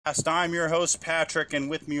I'm your host, Patrick, and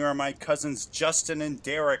with me are my cousins, Justin and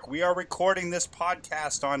Derek. We are recording this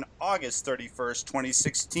podcast on August 31st,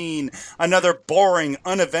 2016. Another boring,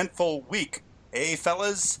 uneventful week. Hey,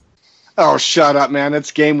 fellas? Oh, shut up, man. It's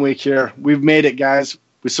game week here. We've made it, guys.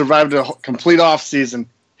 We survived a complete off season.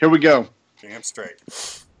 Here we go. Damn straight.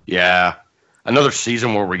 Yeah. Another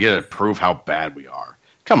season where we get to prove how bad we are.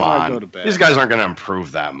 Come on. These guys aren't going to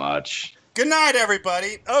improve that much. Good night,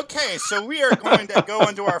 everybody. Okay, so we are going to go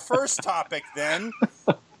into our first topic then,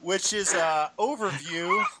 which is an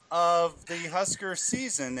overview of the Husker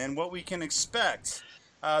season and what we can expect.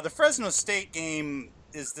 The Fresno State game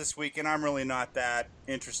is this week, and I'm really not that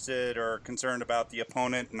interested or concerned about the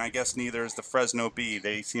opponent, and I guess neither is the Fresno Bee.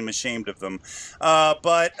 They seem ashamed of them.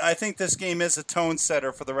 But I think this game is a tone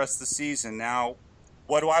setter for the rest of the season. Now,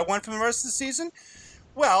 what do I want from the rest of the season?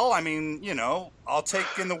 Well, I mean, I'll take,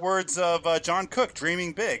 in the words of John Cook,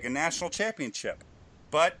 dreaming big, a national championship.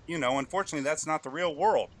 But, unfortunately, that's not the real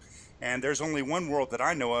world. And there's only one world that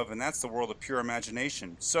I know of, and that's the world of pure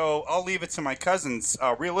imagination. So I'll leave it to my cousins.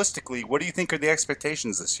 Realistically, what do you think are the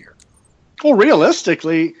expectations this year? Well,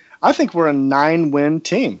 realistically, I think we're a 9-win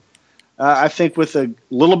team. I think with a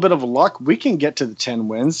little bit of luck, we can get to the 10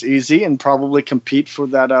 wins easy and probably compete for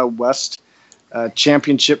that West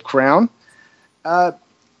championship crown.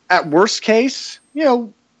 At worst case,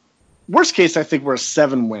 I think we're a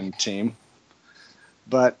 7-win team.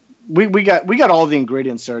 But we got all the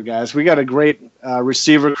ingredients there, guys. We got a great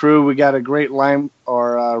receiver crew. We got a great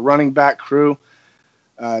running back crew.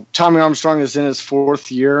 Tommy Armstrong is in his 4th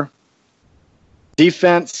year.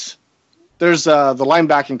 Defense, there's the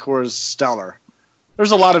linebacking core is stellar.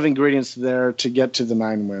 There's a lot of ingredients there to get to the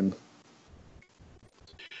 9-win.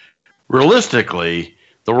 Realistically,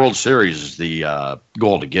 the World Series is the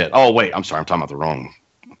goal to get. Oh, wait, I'm sorry. I'm talking about the wrong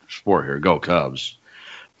sport here. Go Cubs.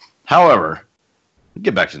 However,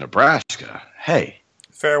 get back to Nebraska. Hey.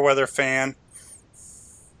 Fairweather fan.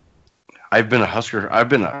 I've been a Husker. I've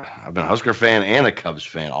been a Husker fan and a Cubs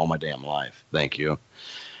fan all my damn life. Thank you.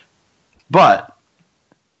 But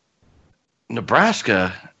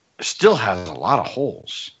Nebraska still has a lot of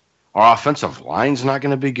holes. Our offensive line's not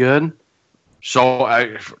going to be good.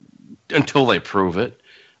 So until they prove it.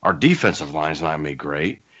 Our defensive line's not going to be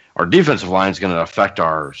great. Our defensive line's going to affect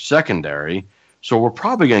our secondary. So we're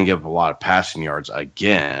probably going to give up a lot of passing yards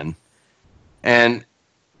again. And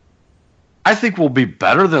I think we'll be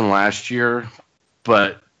better than last year.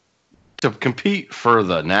 But to compete for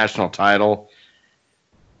the national title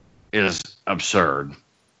is absurd.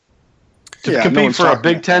 To compete for a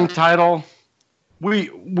Big Ten title,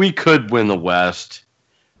 we could win the West.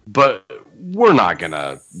 But we're not going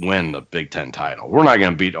to win the Big Ten title. We're not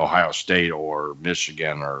going to beat Ohio State or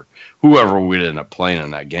Michigan or whoever we end up playing in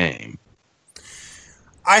that game.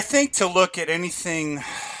 I think to look at anything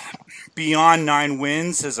beyond 9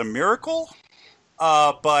 wins is a miracle.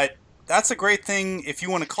 But that's a great thing if you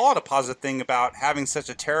want to call it a positive thing about having such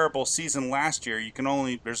a terrible season last year.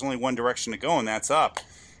 There's only one direction to go, and that's up.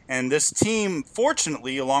 And this team,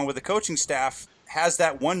 fortunately, along with the coaching staff, has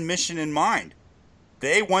that one mission in mind.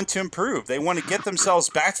 They want to improve. They want to get themselves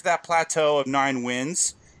back to that plateau of 9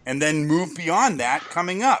 wins and then move beyond that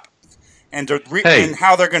coming up. And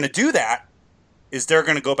how they're going to do that is they're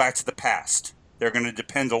going to go back to the past. They're going to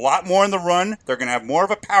depend a lot more on the run. They're going to have more of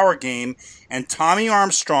a power game. And Tommy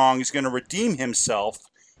Armstrong is going to redeem himself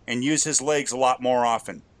and use his legs a lot more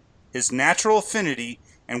often. His natural affinity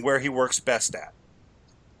and where he works best at.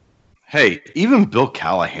 Hey, even Bill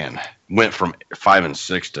Callahan went from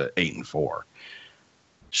 5-6 to 8-4.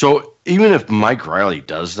 So even if Mike Riley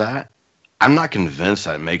does that, I'm not convinced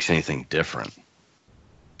that it makes anything different.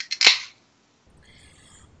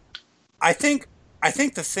 I think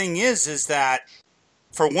the thing is that,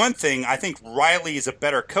 for one thing, I think Riley is a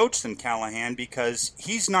better coach than Callahan because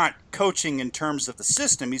he's not coaching in terms of the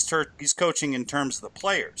system. He's coaching in terms of the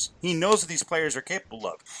players. He knows what these players are capable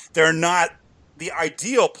of. They're not the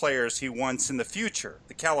ideal players he wants in the future.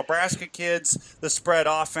 The Calabrasca kids, the spread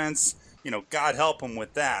offense. God help him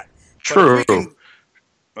with that. True.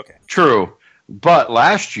 Okay. True. But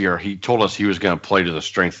last year, he told us he was going to play to the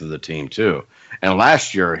strength of the team, too. And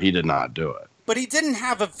last year, he did not do it. But he didn't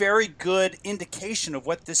have a very good indication of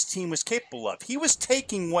what this team was capable of. He was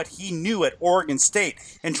taking what he knew at Oregon State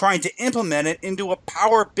and trying to implement it into a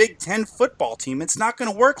power Big Ten football team. It's not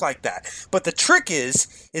going to work like that. But the trick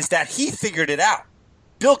is that he figured it out.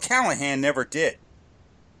 Bill Callahan never did.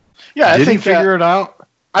 Yeah, Did he figure it out?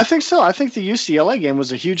 I think so. I think the UCLA game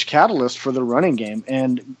was a huge catalyst for the running game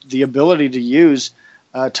and the ability to use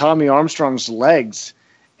Tommy Armstrong's legs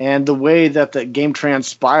and the way that the game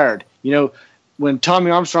transpired. When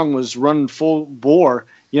Tommy Armstrong was running full bore,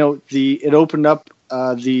 it opened up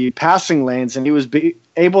the passing lanes, and he was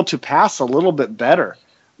able to pass a little bit better,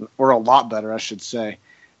 or a lot better, I should say.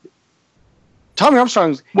 Tommy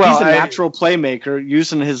Armstrong's he's a natural playmaker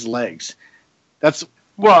using his legs. That's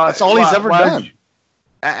all he's ever done.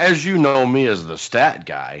 As you know me as the stat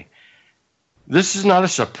guy, this is not a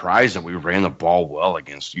surprise that we ran the ball well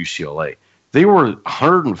against UCLA. They were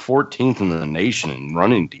 114th in the nation in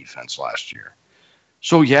running defense last year.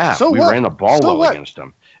 So, we ran the ball well against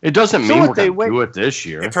them. It doesn't mean we're going to do it this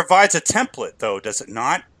year. It provides a template, though, does it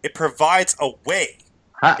not? It provides a way.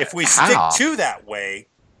 If we stick to that way,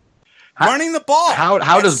 running the ball,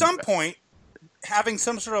 at some point, having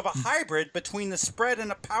some sort of a hybrid between the spread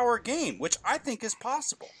and a power game, which I think is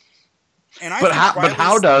possible. And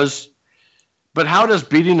how does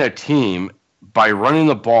beating a team by running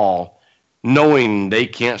the ball, knowing they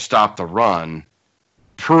can't stop the run,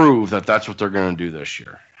 prove that that's what they're going to do this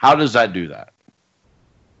year? How does that do that?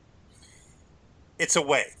 It's a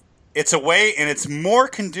way. It's a way, and it's more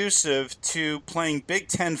conducive to playing Big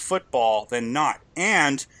Ten football than not.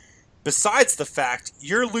 And besides the fact,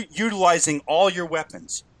 you're utilizing all your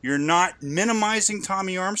weapons. You're not minimizing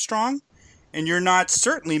Tommy Armstrong, and you're not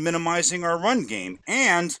certainly minimizing our run game.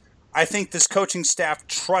 And I think this coaching staff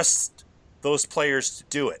trusts those players to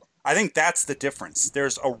do it. I think that's the difference.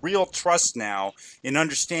 There's a real trust now in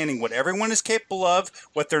understanding what everyone is capable of,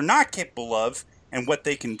 what they're not capable of, and what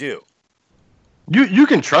they can do. You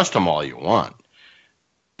can trust them all you want.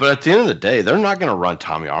 But at the end of the day, they're not going to run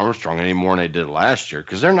Tommy Armstrong any more than they did last year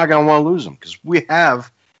because they're not going to want to lose him because we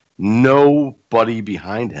have nobody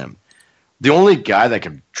behind him. The only guy that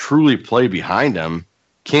could truly play behind him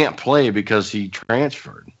can't play because he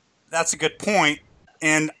transferred. That's a good point.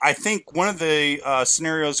 And I think one of the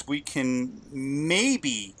scenarios we can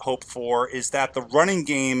maybe hope for is that the running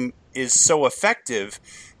game is so effective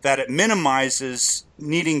that it minimizes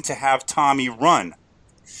needing to have Tommy run.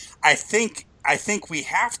 I think we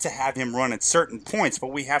have to have him run at certain points, but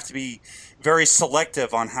we have to be very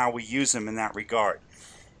selective on how we use him in that regard.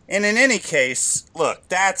 And in any case, look,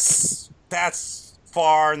 that's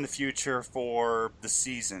far in the future for the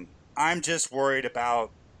season. I'm just worried about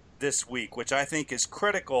this week, which I think is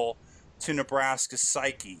critical to Nebraska's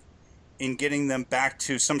psyche in getting them back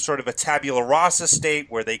to some sort of a tabula rasa state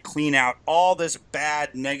where they clean out all this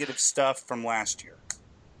bad, negative stuff from last year.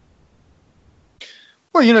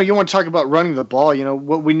 Well, you want to talk about running the ball.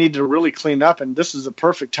 What we need to really clean up, and this is a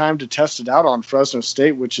perfect time to test it out on Fresno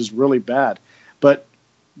State, which is really bad. But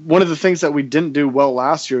one of the things that we didn't do well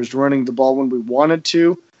last year is running the ball when we wanted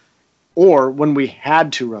to or when we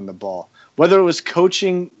had to run the ball. Whether it was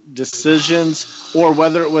coaching decisions or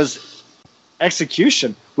whether it was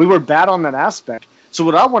execution, we were bad on that aspect. So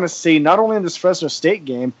what I want to see, not only in this Fresno State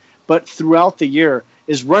game, but throughout the year,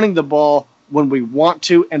 is running the ball when we want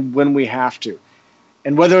to and when we have to.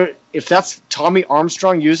 And if that's Tommy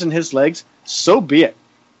Armstrong using his legs, so be it.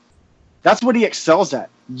 That's what he excels at.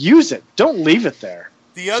 Use it. Don't leave it there.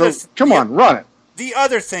 Come on, run it. The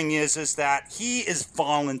other thing is that he is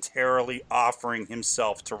voluntarily offering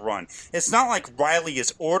himself to run. It's not like Riley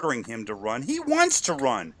is ordering him to run. He wants to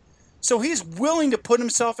run. So he's willing to put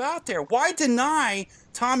himself out there. Why deny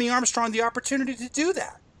Tommy Armstrong the opportunity to do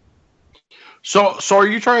that? So are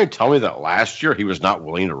you trying to tell me that last year he was not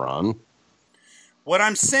willing to run? What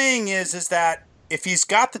I'm saying is that if he's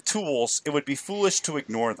got the tools, it would be foolish to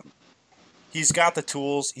ignore them. He's got the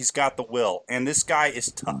tools, he's got the will, and this guy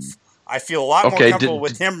is tough. I feel a lot more comfortable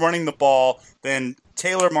with him running the ball than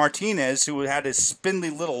Taylor Martinez, who had his spindly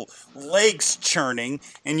little legs churning,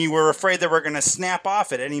 and you were afraid they were going to snap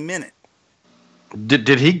off at any minute.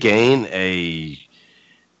 Did he gain a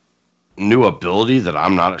new ability that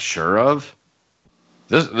I'm not sure of?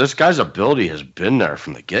 This guy's ability has been there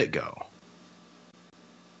from the get-go.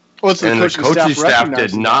 Well, it's the coaching staff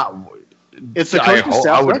did not. It's the coaching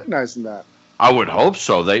staff recognizing that. I would hope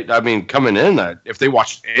so. Coming in, that if they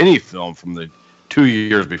watched any film from the 2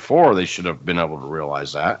 years before, they should have been able to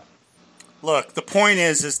realize that. Look, the point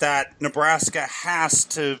is that Nebraska has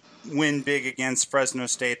to win big against Fresno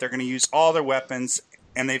State. They're going to use all their weapons,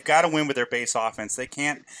 and they've got to win with their base offense. They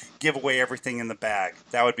can't give away everything in the bag.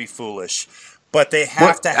 That would be foolish. But they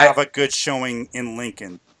have to have a good showing in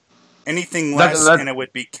Lincoln. Anything less, and it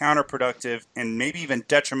would be counterproductive and maybe even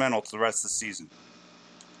detrimental to the rest of the season.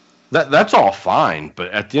 That's all fine,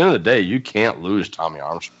 but at the end of the day, you can't lose Tommy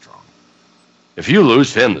Armstrong. If you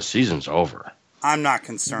lose him, the season's over. I'm not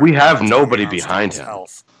concerned. We have nobody behind him.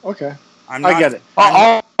 Health. Okay, I get it.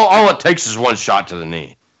 All it takes is one shot to the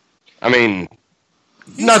knee. I mean,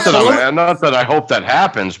 not that I hope that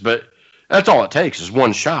happens, but That's all it takes is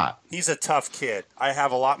one shot. He's a tough kid. I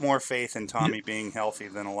have a lot more faith in Tommy being healthy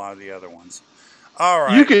than a lot of the other ones. All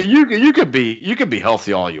right. You could be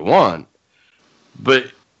healthy all you want,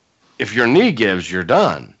 but if your knee gives, you're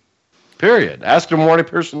done. Period. Ask him Morty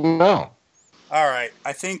Pearson now. All right.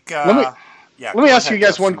 I think. Let me ask you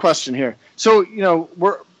guys one question here. So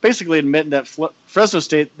we're basically admitting that Fresno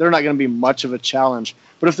State, they're not going to be much of a challenge.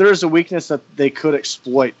 But if there is a weakness that they could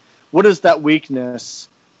exploit, what is that weakness?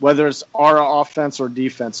 Whether it's our offense or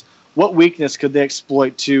defense, what weakness could they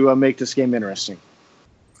exploit to make this game interesting?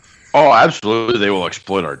 Oh, absolutely. They will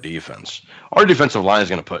exploit our defense. Our defensive line is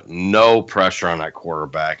going to put no pressure on that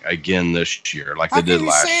quarterback again this year like they did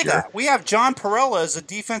last year. How can you say that? We have John Perella as a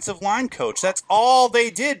defensive line coach. That's all they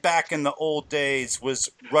did back in the old days was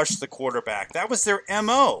rush the quarterback. That was their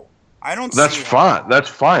MO. That's fine. That's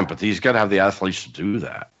fine, but he's got to have the athletes to do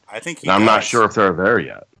that. I think I'm not sure if they're there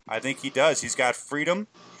yet. I think he does. He's got freedom.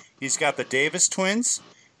 He's got the Davis twins,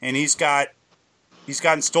 and he's gotten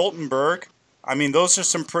Stoltenberg. I mean, those are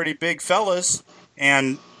some pretty big fellas,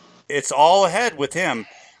 and it's all ahead with him.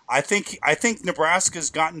 I think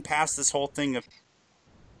Nebraska's gotten past this whole thing of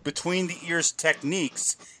between the ears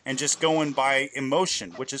techniques and just going by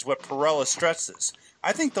emotion, which is what Perella stresses.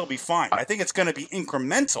 I think they'll be fine. I think it's going to be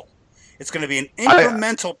incremental. It's going to be an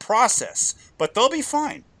incremental process, but they'll be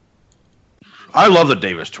fine. I love the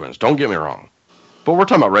Davis twins. Don't get me wrong. But we're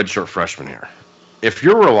talking about redshirt freshmen here. If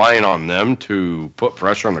you're relying on them to put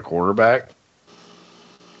pressure on the quarterback,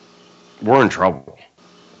 we're in trouble.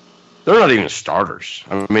 They're not even starters.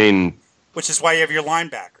 I mean... Which is why you have your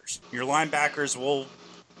linebackers. Your linebackers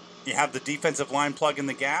you have the defensive line plug in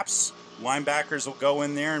the gaps. Linebackers will go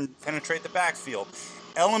in there and penetrate the backfield.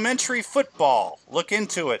 Elementary football. Look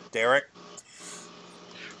into it, Derek.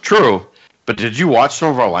 True. But did you watch some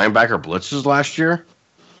of our linebacker blitzes last year?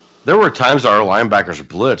 There were times our linebackers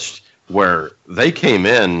blitzed where they came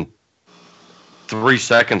in 3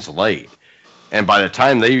 seconds late. And by the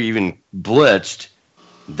time they even blitzed,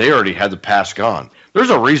 they already had the pass gone.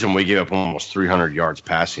 There's a reason we gave up almost 300 yards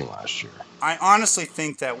passing last year. I honestly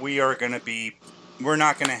think that we're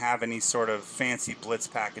not going to have any sort of fancy blitz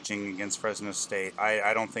packaging against Fresno State.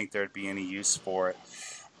 I don't think there'd be any use for it.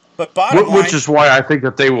 But which is why I think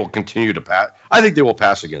that they will continue to pass. I think they will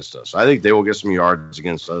pass against us. I think they will get some yards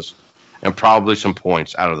against us and probably some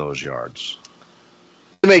points out of those yards.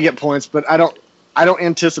 They may get points, but I don't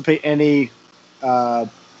anticipate any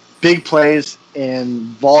big plays and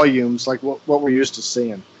volumes like what we're used to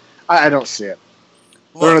seeing. I don't see it.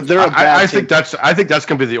 Look, they're a bad team. I think that's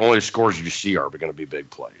going to be the only scores you see are going to be big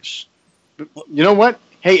plays. You know what?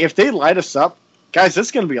 Hey, if they light us up, guys,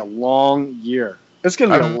 it's going to be a long year. It's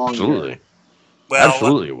going to be a long year. Well,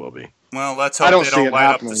 absolutely it will be. Well, let's hope they don't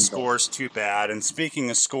light up the scores too bad. And speaking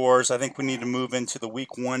of scores, I think we need to move into the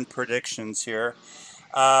Week 1 predictions here.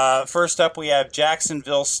 First up, we have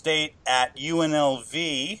Jacksonville State at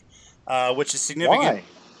UNLV, which is significant. Why?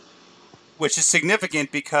 Which is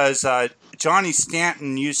significant because Johnny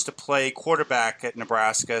Stanton used to play quarterback at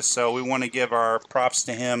Nebraska, so we want to give our props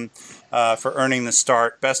to him for earning the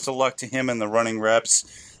start. Best of luck to him in the running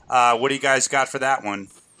reps. What do you guys got for that one?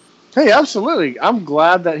 Hey, absolutely. I'm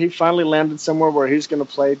glad that he finally landed somewhere where he's going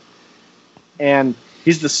to play, and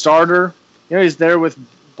he's the starter. He's there with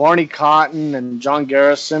Barney Cotton and John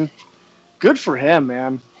Garrison. Good for him,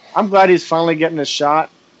 man. I'm glad he's finally getting a shot.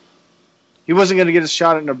 He wasn't going to get a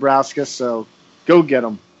shot at Nebraska, so go get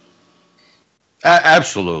him.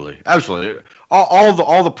 Absolutely.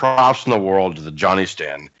 All the props in the world to the Johnny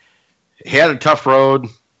Stanton. He had a tough road,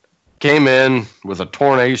 came in with a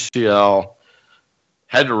torn ACL,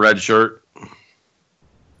 had to redshirt,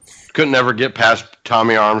 couldn't ever get past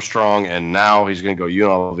Tommy Armstrong, and now he's going to go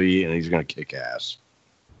UNLV and he's going to kick ass.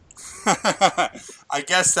 I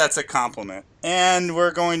guess that's a compliment. And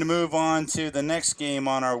we're going to move on to the next game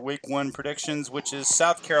on our Week 1 predictions, which is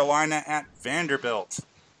South Carolina at Vanderbilt.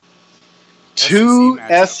 Two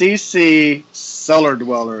SEC cellar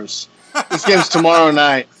dwellers. This game's tomorrow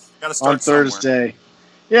night on Thursday.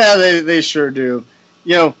 Yeah, they sure do.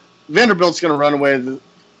 Vanderbilt's going to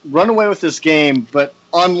run away with this game, but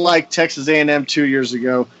unlike Texas A&M 2 years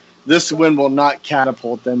ago, this win will not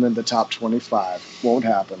catapult them in the top 25. Won't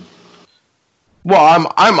happen. Well,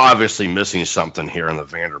 I'm obviously missing something here in the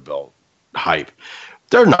Vanderbilt hype.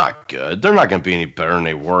 They're not good. They're not going to be any better than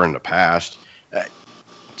they were in the past.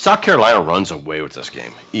 South Carolina runs away with this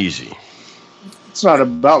game. Easy. It's not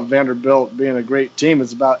about Vanderbilt being a great team.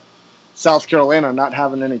 It's about South Carolina not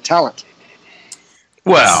having any talent.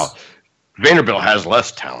 Well, Vanderbilt has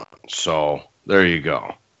less talent, so there you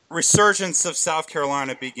go. resurgence of South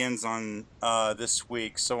Carolina begins on this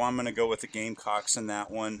week, so I'm going to go with the Gamecocks in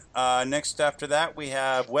that one. Next after that, we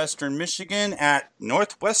have Western Michigan at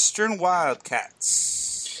Northwestern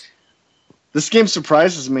Wildcats. This game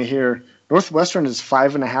surprises me here. Northwestern is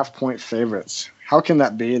 5.5-point favorites. How can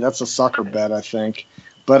that be? That's a sucker bet, I think.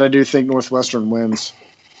 But I do think Northwestern wins.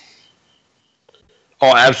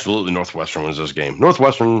 Oh, absolutely, Northwestern wins this game.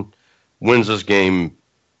 Northwestern wins this game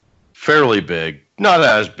fairly big. Not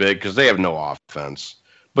as big because they have no offense,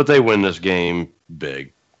 but they win this game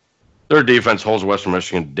big. Their defense holds Western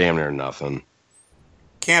Michigan damn near nothing.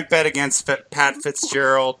 Can't bet against Pat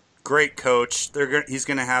Fitzgerald. Great coach. He's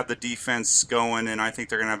going to have the defense going, and I think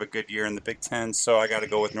they're going to have a good year in the Big Ten, so I got to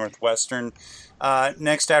go with Northwestern.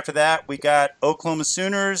 Next after that, we got Oklahoma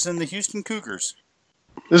Sooners and the Houston Cougars.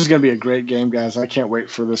 This is going to be a great game, guys. I can't wait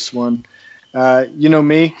for this one. You know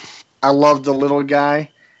me, I love the little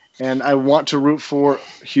guy, and I want to root for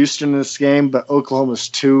Houston in this game, but Oklahoma's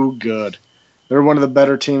too good. They're one of the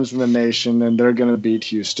better teams in the nation, and they're going to beat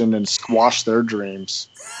Houston and squash their dreams.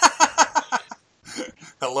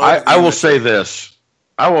 I will say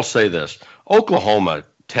this. Oklahoma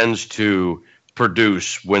tends to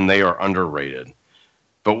produce when they are underrated.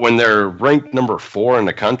 But when they're ranked number 4 in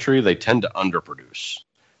the country, they tend to underproduce.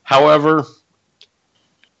 However,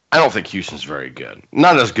 I don't think Houston's very good.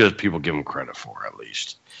 Not as good as people give them credit for, at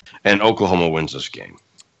least. And Oklahoma wins this game.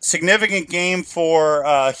 Significant game for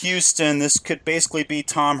Houston. This could basically be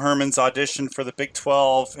Tom Herman's audition for the Big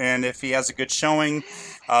 12, and if he has a good showing,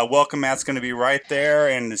 welcome mat's going to be right there,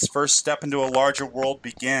 and his first step into a larger world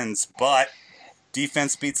begins. But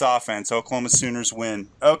defense beats offense. Oklahoma Sooners win.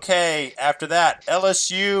 Okay, after that,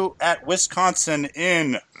 LSU at Wisconsin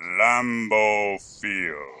in Lambeau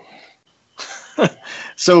Field.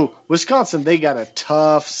 So Wisconsin, they got a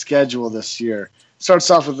tough schedule this year. Starts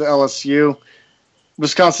off with the LSU.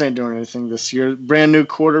 Wisconsin ain't doing anything this year. Brand new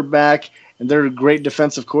quarterback, and their great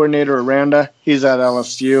defensive coordinator, Aranda. He's at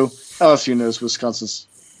LSU. LSU knows Wisconsin's.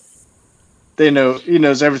 He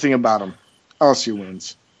knows everything about them. LSU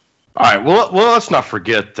wins. All right. Well, let's not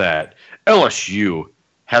forget that LSU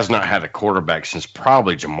has not had a quarterback since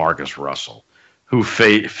probably Jamarcus Russell, who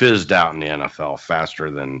fizzed out in the NFL faster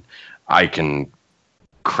than I can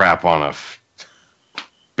crap on a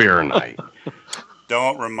beer night.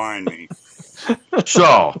 Don't remind me.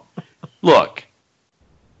 So, look,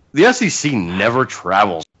 the SEC never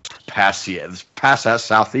travels past that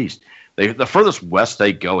southeast. The furthest west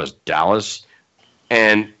they go is Dallas,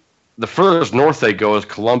 and the furthest north they go is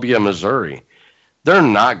Columbia, Missouri. They're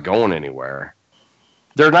not going anywhere.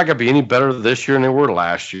 They're not going to be any better this year than they were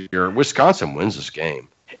last year. Wisconsin wins this game.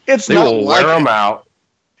 They will wear them out.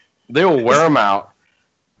 They will wear them out.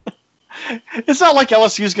 It's not like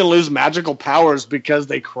LSU's going to lose magical powers because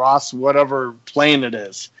they cross whatever plane it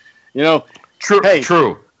is. You know,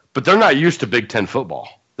 True. But they're not used to Big Ten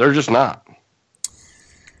football. They're just not.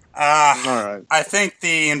 All right. I think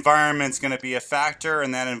the environment's going to be a factor,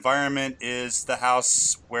 and that environment is the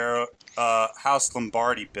house where House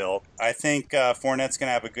Lombardi built. I think Fournette's going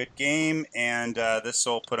to have a good game, and this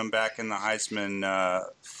will put him back in the Heisman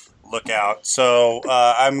lookout. So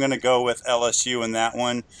I'm going to go with LSU in that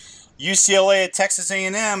one. UCLA at Texas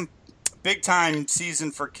A&M, big time season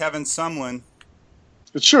for Kevin Sumlin.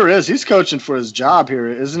 It sure is. He's coaching for his job here,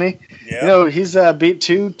 isn't he? Yeah. You know, he's beat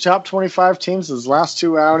 2 top 25 teams his last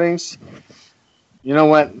 2 outings. You know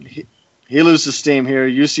what? He loses steam here.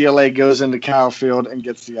 UCLA goes into Kyle Field and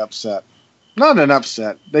gets the upset. Not an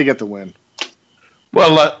upset. They get the win.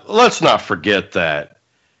 Well, let's not forget that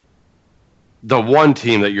the one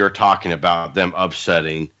team that you're talking about, them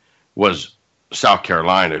upsetting, was South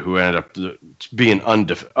Carolina, who ended up being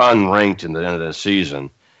unranked in the end of the season.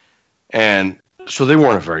 And so they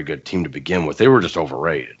weren't a very good team to begin with. They were just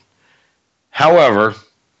overrated. However,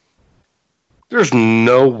 there's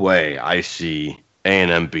no way I see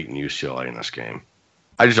A&M beating UCLA in this game.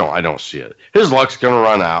 I don't see it. His luck's going to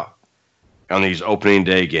run out on these opening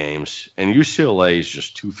day games, and UCLA is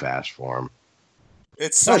just too fast for him.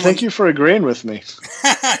 Thank you for agreeing with me.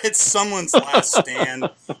 It's someone's last stand.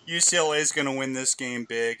 UCLA is going to win this game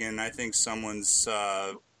big, and I think someone's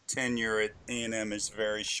tenure at A&M is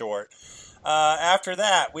very short. After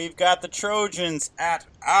that, we've got the Trojans at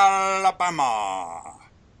Alabama.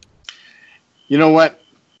 You know what?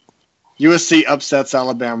 USC upsets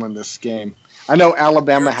Alabama in this game. I know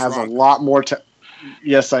Alabama has a lot more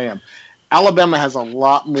yes, I am. Alabama has a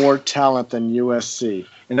lot more talent than USC.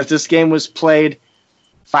 And if this game was played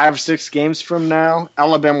 5 or 6 games from now,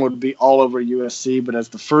 Alabama would be all over USC. But as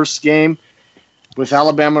the first game, with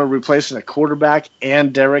Alabama replacing a quarterback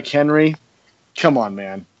and Derrick Henry, come on,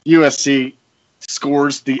 man. USC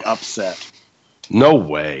scores the upset. No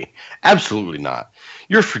way. Absolutely not.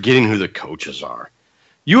 You're forgetting who the coaches are.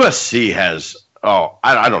 USC has,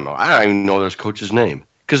 I don't know. I don't even know this coach's name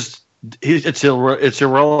because it's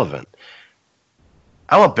irrelevant.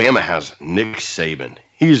 Alabama has Nick Saban.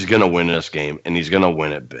 He's going to win this game, and he's going to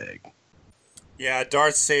win it big. Yeah,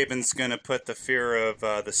 Darth Saban's going to put the fear of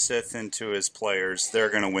the Sith into his players. They're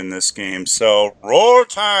going to win this game. So, roll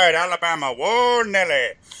tide, Alabama. Whoa,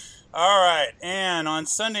 Nelly. All right, and on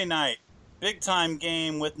Sunday night, big-time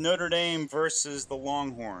game with Notre Dame versus the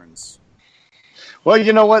Longhorns. Well,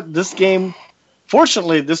 you know what?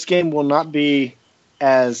 Fortunately, this game will not be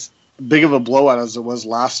as big of a blowout as it was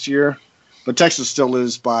last year, but Texas still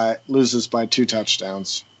loses by 2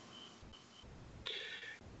 touchdowns.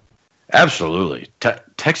 Absolutely.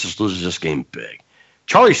 Texas loses this game big.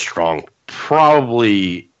 Charlie Strong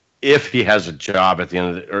probably, if he has a job at the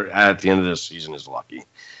end of this season, is lucky.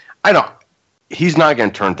 He's not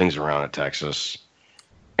going to turn things around at Texas.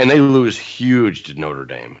 And they lose huge to Notre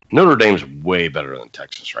Dame. Notre Dame's way better than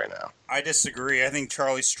Texas right now. I disagree. I think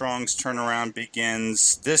Charlie Strong's turnaround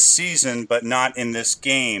begins this season, but not in this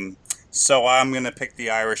game. So I'm going to pick the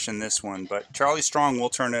Irish in this one. But Charlie Strong will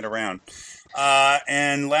turn it around. Not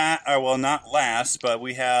last, but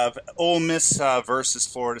we have Ole Miss versus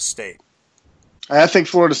Florida State. I think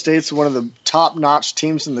Florida State's one of the top-notch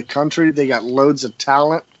teams in the country. They got loads of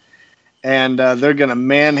talent, and they're going to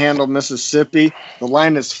manhandle Mississippi. The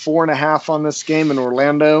line is 4.5 on this game in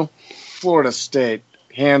Orlando. Florida State,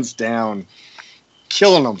 hands down,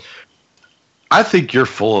 killing them. I think you're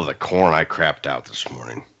full of the corn I crapped out this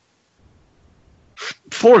morning.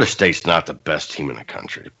 Florida State's not the best team in the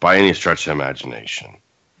country by any stretch of imagination.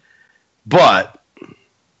 But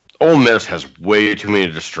Ole Miss has way too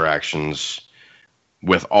many distractions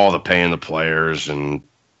with all the paying the players and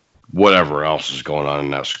whatever else is going on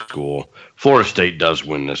in that school. Florida State does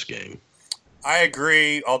win this game. I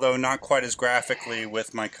agree, although not quite as graphically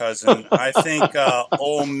with my cousin. I think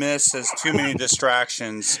Ole Miss has too many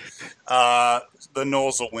distractions. The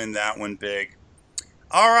Noles will win that one big.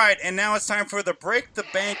 All right, and now it's time for the Break the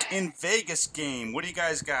Bank in Vegas game. What do you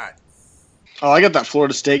guys got? Oh, I got that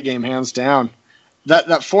Florida State game hands down. That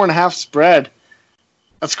 4.5 spread,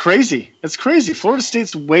 that's crazy. It's crazy. Florida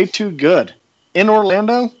State's way too good. In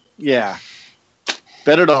Orlando, yeah.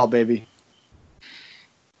 Bet it all, baby.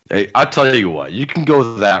 Hey, I'll tell you what. You can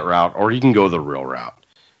go that route or you can go the real route.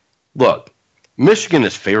 Look, Michigan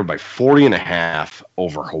is favored by 40.5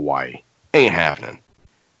 over Hawaii. Ain't happening.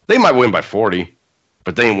 They might win by 40.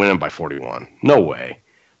 But they ain't winning by 41. No way.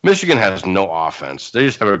 Michigan has no offense. They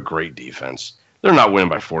just have a great defense. They're not winning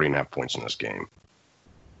by 40.5 points in this game.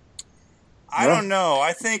 I don't know.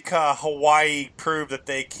 I think Hawaii proved that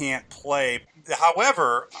they can't play.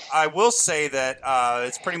 However, I will say that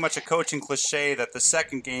it's pretty much a coaching cliche that the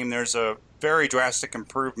second game there's a very drastic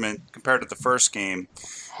improvement compared to the first game.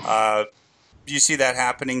 Do you see that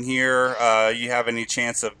happening here? You have any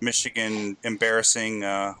chance of Michigan embarrassing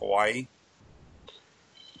Hawaii?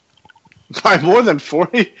 By more than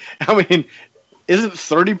 40? I mean, isn't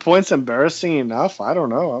 30 points embarrassing enough? I don't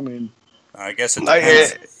know. I mean, I guess it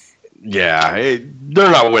depends. They're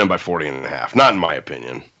not winning by 40.5. Not in my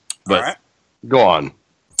opinion. But all right. Go on.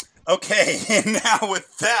 Okay, and now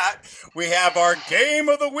with that, we have our game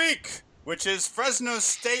of the week, which is Fresno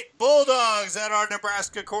State Bulldogs at our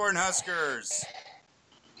Nebraska Cornhuskers.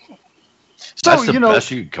 That's the best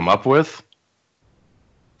you could come up with?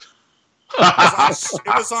 It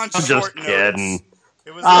was on short notice.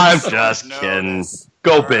 I'm just kidding.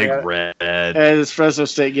 Go Big Red. And this Fresno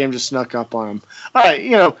State game just snuck up on them. All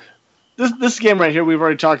right, this game right here, we've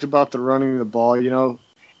already talked about the running the ball.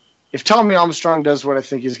 If Tommy Armstrong does what I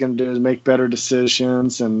think he's going to do is make better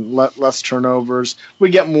decisions and less turnovers, we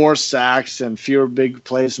get more sacks and fewer big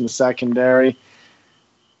plays in the secondary.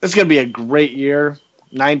 It's going to be a great year,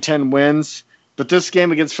 9-10 wins. But this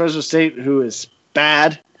game against Fresno State, who is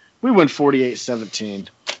bad, we win 48-17.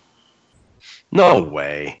 No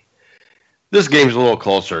way. This game's a little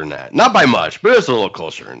closer than that. Not by much, but it's a little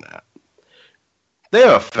closer than that. They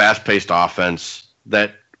have a fast-paced offense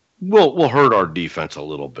that will hurt our defense a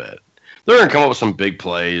little bit. They're going to come up with some big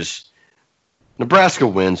plays. Nebraska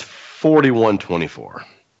wins 41-24.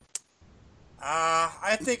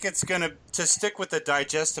 I think it's going to stick with the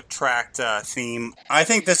digestive tract theme. I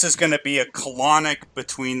think this is going to be a colonic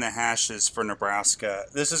between the hashes for Nebraska.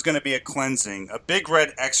 This is going to be a cleansing, a big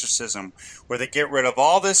red exorcism where they get rid of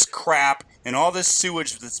all this crap and all this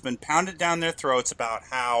sewage that's been pounded down their throats about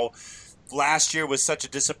how last year was such a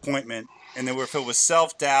disappointment. And then if it was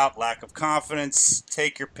self-doubt, lack of confidence,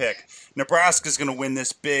 take your pick. Nebraska's going to win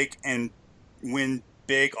this big and win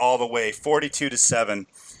big all the way, 42-7.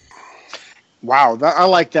 Wow, I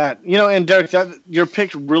like that. And Derek, your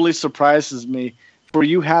pick really surprises me for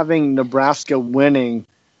you having Nebraska winning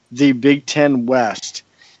the Big Ten West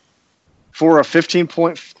for a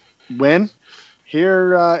 15-point win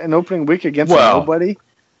here in opening week against nobody.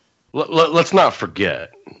 Let's not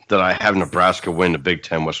forget that I have Nebraska win the Big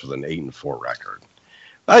Ten West with an 8-4 record.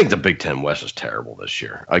 I think the Big Ten West is terrible this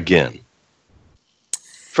year. Again,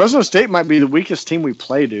 Fresno State might be the weakest team we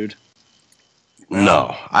play, dude.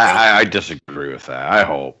 No, I disagree with that. I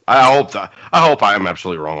hope I am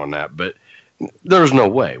absolutely wrong on that, but there's no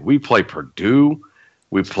way. We play Purdue,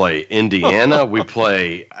 we play Indiana, we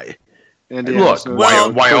play. Look,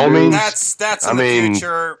 Wyoming. That's in the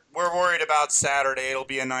future. We're worried about Saturday. It'll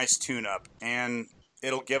be a nice tune-up, and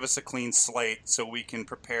it'll give us a clean slate so we can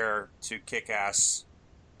prepare to kick ass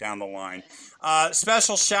down the line.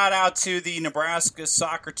 Special shout out to the Nebraska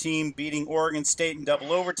soccer team beating Oregon State in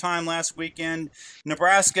double overtime last weekend.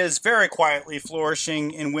 Nebraska is very quietly flourishing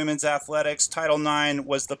in women's athletics. Title IX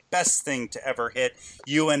was the best thing to ever hit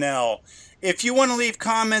UNL. If you want to leave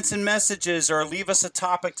comments and messages or leave us a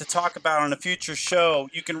topic to talk about on a future show,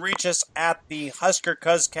 you can reach us at the Husker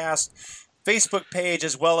Cuzcast Facebook page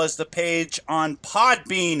as well as the page on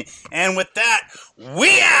Podbean. And with that,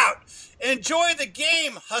 we out! Enjoy the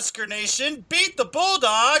game, Husker Nation. Beat the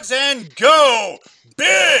Bulldogs and go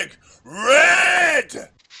Big Red!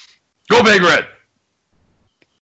 Go Big Red!